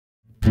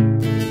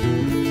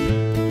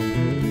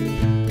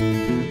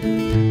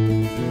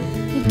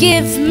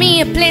Give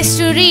me a place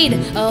to read,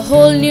 a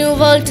whole new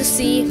world to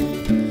see.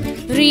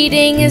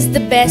 Reading is the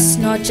best,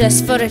 not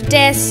just for a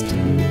test.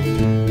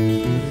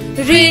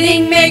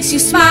 Reading makes you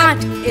smart,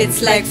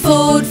 it's like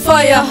food for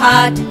your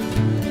heart.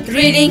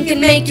 Reading can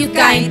make you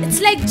kind,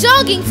 It's like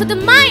jogging for the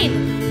mind.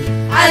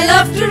 I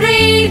love to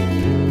read,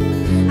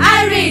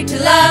 I read to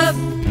love.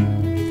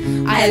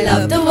 I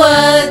love the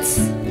words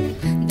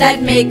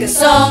that make a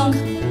song.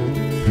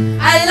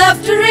 I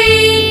love to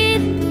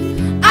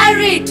read, I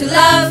read to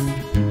love.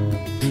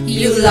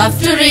 You love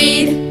to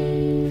read,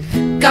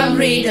 come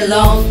read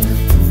along.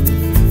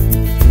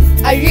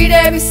 I read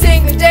every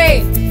single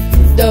day.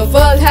 The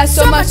world has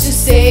so much to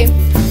say.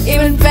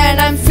 Even when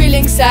I'm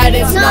feeling sad,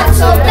 it's not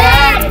so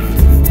bad.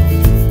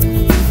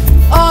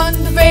 On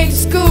the way to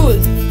school,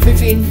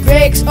 between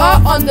breaks or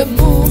on the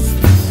move,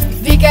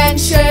 we can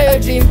share a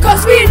dream,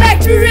 cause we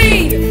like to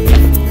read.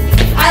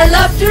 I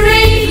love to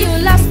read,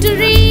 You love to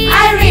read,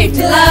 I read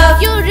to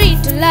love. you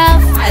read to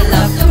love. I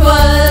love the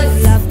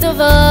words Love the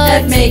words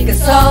that make a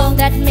song.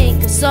 that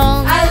make a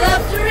song. I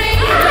love to read,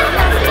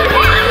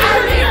 I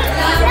read to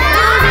love.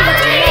 Love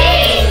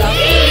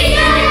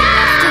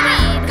to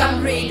read,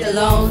 come read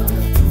along.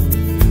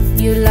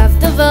 You love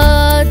the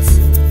words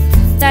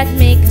that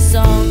make a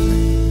song.